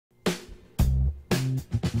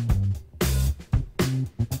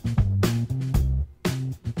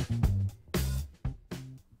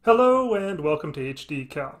Hello and welcome to HD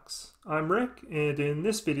Calcs. I'm Rick, and in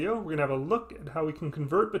this video we're going to have a look at how we can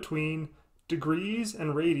convert between degrees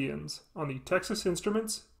and radians on the Texas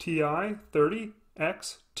Instruments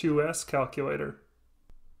TI-30X IIS Calculator.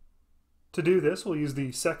 To do this, we'll use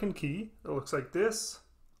the second key that looks like this,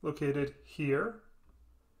 located here,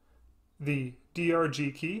 the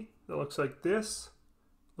DRG key that looks like this,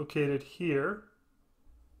 located here,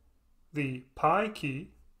 the pi key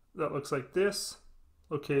that looks like this,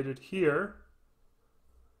 located here,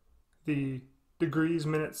 the degrees,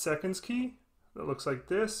 minutes, seconds key that looks like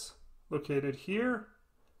this, located here,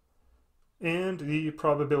 and the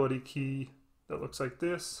probability key that looks like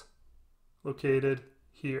this, located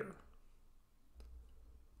here.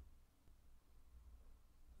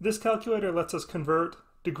 This calculator lets us convert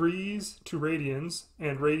degrees to radians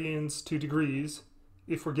and radians to degrees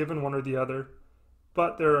if we're given one or the other,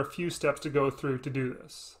 but there are a few steps to go through to do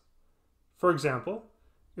this. For example,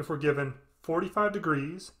 if we're given 45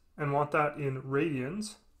 degrees and want that in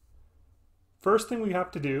radians, first thing we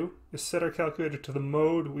have to do is set our calculator to the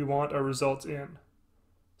mode we want our results in.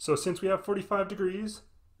 So since we have 45 degrees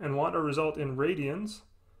and want our result in radians,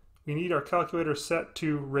 we need our calculator set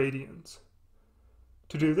to radians.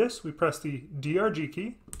 To do this, we press the DRG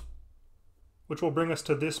key, which will bring us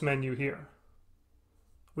to this menu here.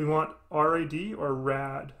 We want RAD or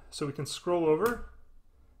RAD, so we can scroll over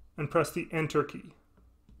and press the Enter key.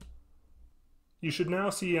 You should now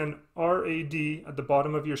see an RAD at the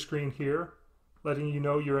bottom of your screen here, letting you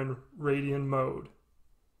know you're in radian mode.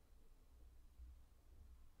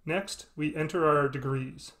 Next, we enter our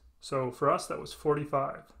degrees. So for us, that was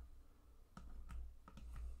 45.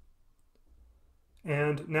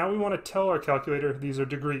 And now we want to tell our calculator these are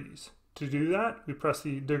degrees. To do that, we press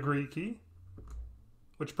the degree key,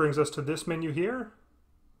 which brings us to this menu here.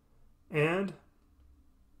 And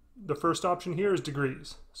the first option here is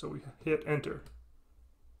degrees, so we hit enter.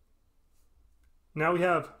 Now we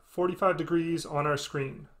have 45 degrees on our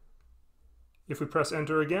screen. If we press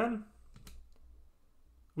enter again,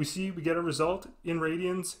 we see we get a result in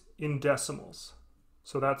radians in decimals.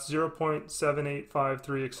 So that's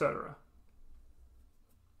 0.7853, etc.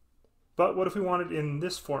 But what if we want it in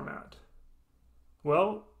this format?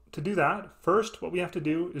 Well, to do that, first what we have to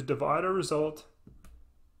do is divide our result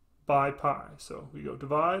by pi. So we go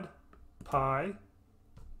divide pi,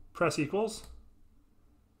 press equals,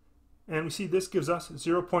 and we see this gives us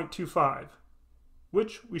 0.25,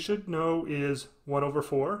 which we should know is 1 over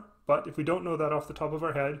 4, but if we don't know that off the top of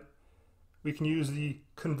our head, we can use the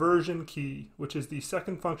conversion key, which is the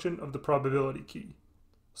second function of the probability key.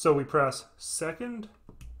 So we press second,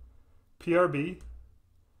 PRB,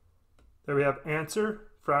 there we have answer,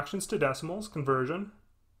 fractions to decimals, conversion,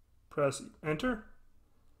 press enter,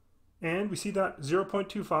 and we see that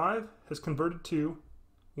 0.25 has converted to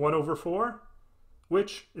 1 over 4,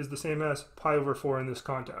 which is the same as pi over 4 in this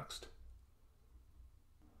context.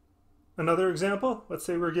 Another example, let's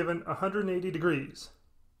say we're given 180 degrees.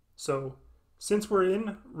 So since we're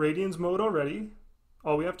in radians mode already,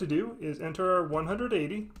 all we have to do is enter our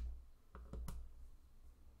 180,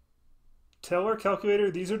 tell our calculator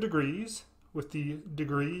these are degrees with the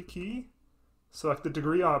degree key, select the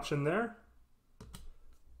degree option there,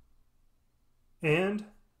 and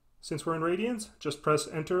since we're in radians, just press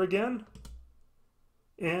enter again.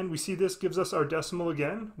 And we see this gives us our decimal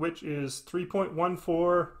again, which is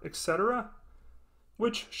 3.14, etc.,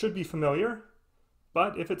 which should be familiar.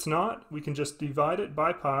 But if it's not, we can just divide it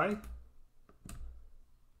by pi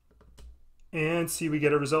and see we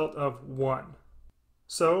get a result of 1.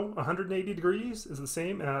 So 180 degrees is the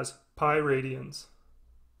same as pi radians.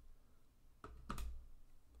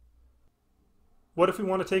 What if we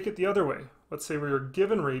want to take it the other way? Let's say we were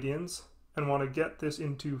given radians and want to get this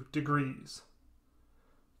into degrees.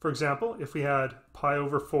 For example, if we had pi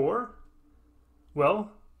over 4,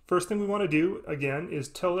 well, first thing we want to do, again, is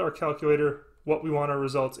tell our calculator what we want our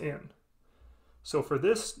results in. So for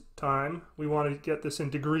this time, we want to get this in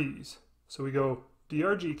degrees. So we go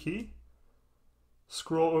DRG key,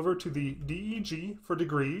 scroll over to the DEG for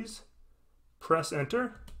degrees, press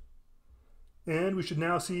enter, and we should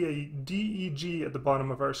now see a DEG at the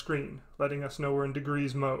bottom of our screen, letting us know we're in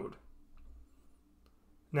degrees mode.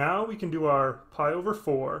 Now we can do our pi over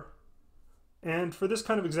 4, and for this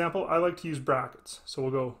kind of example, I like to use brackets. So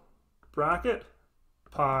we'll go bracket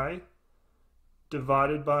pi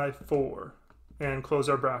divided by 4, and close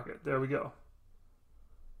our bracket. There we go.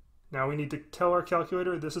 Now we need to tell our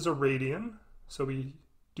calculator this is a radian, so we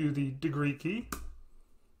do the degree key,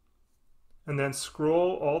 and then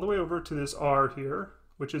scroll all the way over to this R here,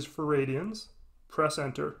 which is for radians, press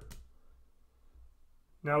enter.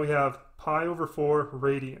 Now we have pi over 4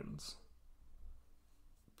 radians.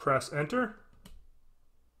 Press enter,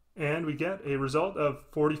 and we get a result of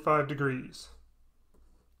 45 degrees,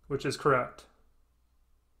 which is correct.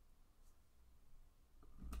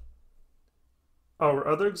 Our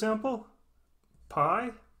other example,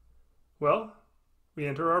 pi, well, we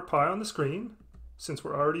enter our pi on the screen, since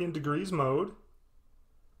we're already in degrees mode,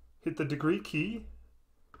 hit the degree key,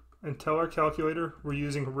 and tell our calculator we're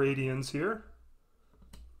using radians here,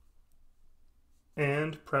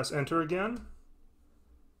 and press enter again,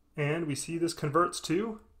 and we see this converts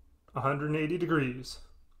to 180 degrees,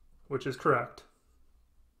 which is correct.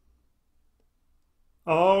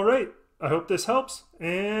 All right, I hope this helps,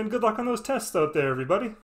 and good luck on those tests out there,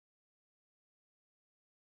 everybody.